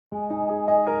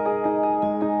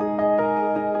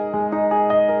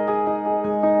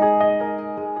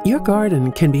Your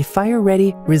garden can be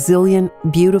fire-ready, resilient,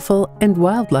 beautiful, and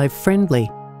wildlife-friendly.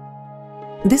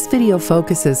 This video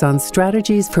focuses on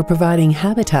strategies for providing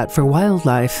habitat for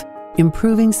wildlife,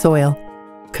 improving soil,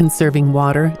 conserving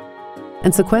water,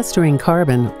 and sequestering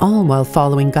carbon, all while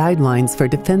following guidelines for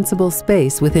defensible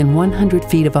space within 100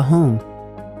 feet of a home.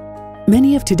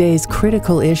 Many of today's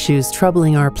critical issues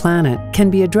troubling our planet can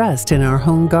be addressed in our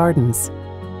home gardens.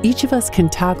 Each of us can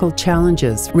tackle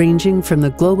challenges ranging from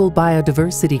the global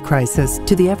biodiversity crisis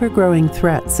to the ever-growing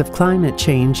threats of climate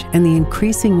change and the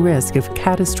increasing risk of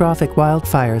catastrophic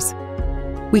wildfires.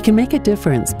 We can make a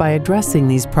difference by addressing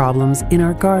these problems in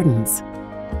our gardens.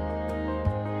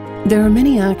 There are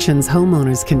many actions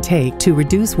homeowners can take to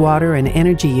reduce water and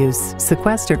energy use,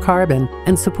 sequester carbon,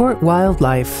 and support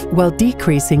wildlife while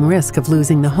decreasing risk of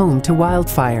losing the home to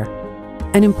wildfire.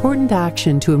 An important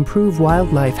action to improve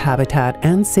wildlife habitat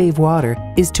and save water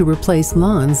is to replace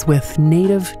lawns with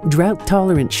native,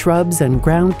 drought-tolerant shrubs and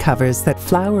ground covers that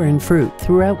flower and fruit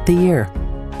throughout the year.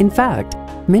 In fact,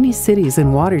 many cities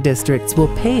and water districts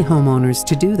will pay homeowners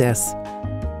to do this.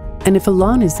 And if a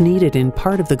lawn is needed in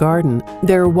part of the garden,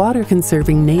 there are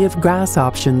water-conserving native grass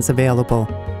options available.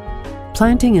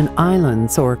 Planting in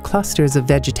islands or clusters of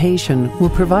vegetation will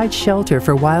provide shelter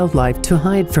for wildlife to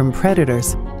hide from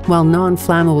predators, while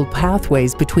non-flammable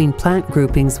pathways between plant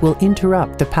groupings will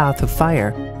interrupt the path of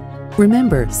fire.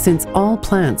 Remember, since all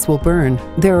plants will burn,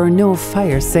 there are no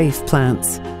fire-safe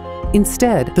plants.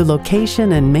 Instead, the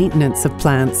location and maintenance of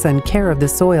plants and care of the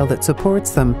soil that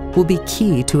supports them will be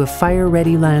key to a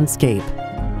fire-ready landscape.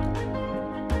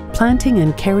 Planting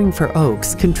and caring for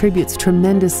oaks contributes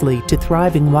tremendously to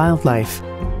thriving wildlife.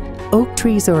 Oak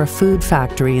trees are a food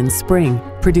factory in spring,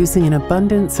 producing an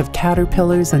abundance of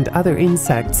caterpillars and other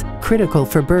insects critical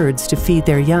for birds to feed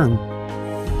their young.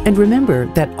 And remember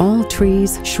that all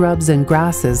trees, shrubs, and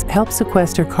grasses help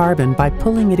sequester carbon by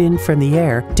pulling it in from the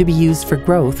air to be used for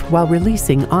growth while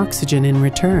releasing oxygen in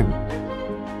return.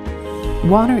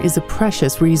 Water is a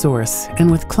precious resource, and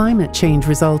with climate change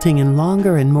resulting in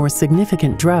longer and more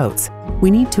significant droughts, we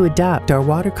need to adapt our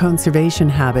water conservation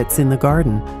habits in the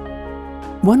garden.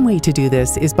 One way to do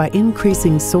this is by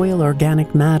increasing soil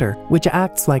organic matter, which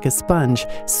acts like a sponge,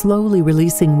 slowly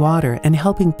releasing water and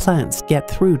helping plants get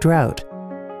through drought.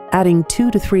 Adding 2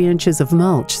 to 3 inches of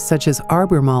mulch, such as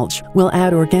arbor mulch, will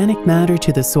add organic matter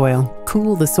to the soil,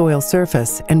 cool the soil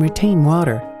surface, and retain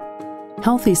water.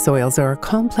 Healthy soils are a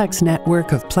complex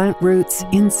network of plant roots,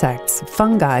 insects,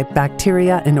 fungi,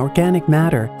 bacteria, and organic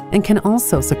matter, and can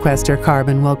also sequester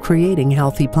carbon while creating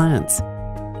healthy plants.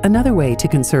 Another way to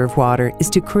conserve water is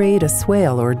to create a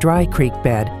swale or dry creek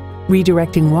bed,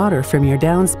 redirecting water from your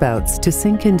downspouts to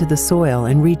sink into the soil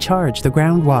and recharge the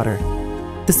groundwater.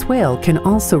 The swale can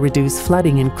also reduce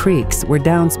flooding in creeks where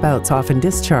downspouts often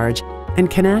discharge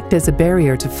and can act as a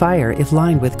barrier to fire if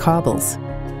lined with cobbles.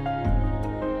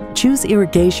 Choose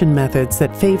irrigation methods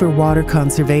that favor water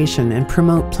conservation and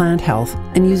promote plant health,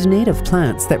 and use native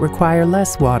plants that require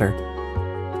less water.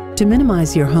 To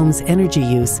minimize your home's energy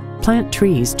use, plant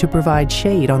trees to provide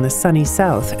shade on the sunny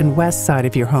south and west side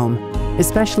of your home,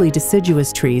 especially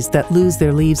deciduous trees that lose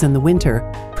their leaves in the winter,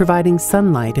 providing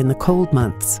sunlight in the cold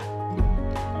months.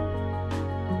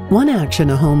 One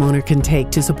action a homeowner can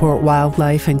take to support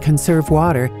wildlife and conserve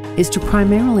water is to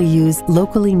primarily use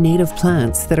locally native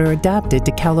plants that are adapted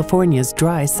to California's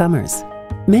dry summers.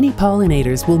 Many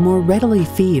pollinators will more readily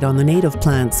feed on the native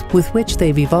plants with which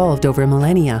they've evolved over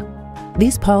millennia.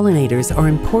 These pollinators are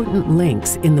important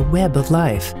links in the web of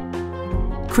life.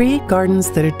 Create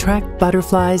gardens that attract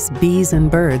butterflies, bees, and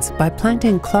birds by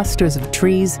planting clusters of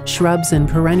trees, shrubs, and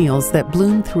perennials that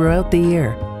bloom throughout the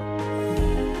year.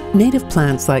 Native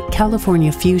plants like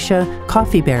California fuchsia,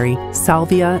 coffeeberry,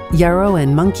 salvia, yarrow,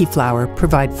 and monkey flower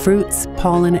provide fruits,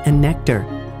 pollen, and nectar.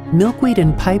 Milkweed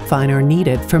and pipevine are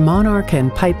needed for monarch and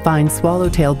pipevine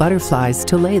swallowtail butterflies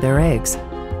to lay their eggs.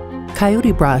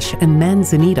 Coyote brush and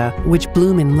manzanita, which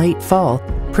bloom in late fall,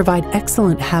 provide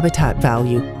excellent habitat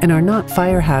value and are not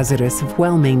fire hazardous if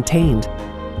well maintained.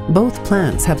 Both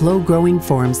plants have low growing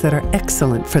forms that are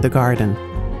excellent for the garden.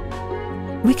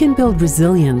 We can build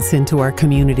resilience into our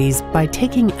communities by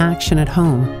taking action at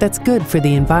home that's good for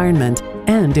the environment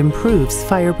and improves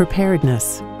fire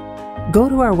preparedness. Go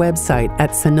to our website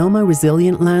at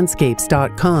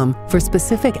SonomaResilientLandscapes.com for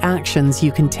specific actions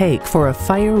you can take for a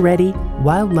fire-ready,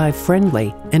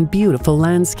 wildlife-friendly, and beautiful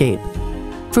landscape.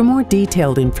 For more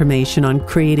detailed information on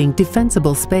creating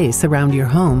defensible space around your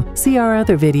home, see our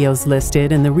other videos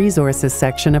listed in the resources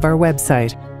section of our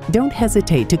website. Don't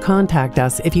hesitate to contact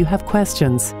us if you have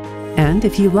questions. And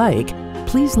if you like,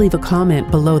 please leave a comment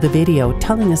below the video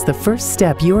telling us the first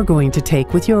step you're going to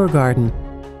take with your garden.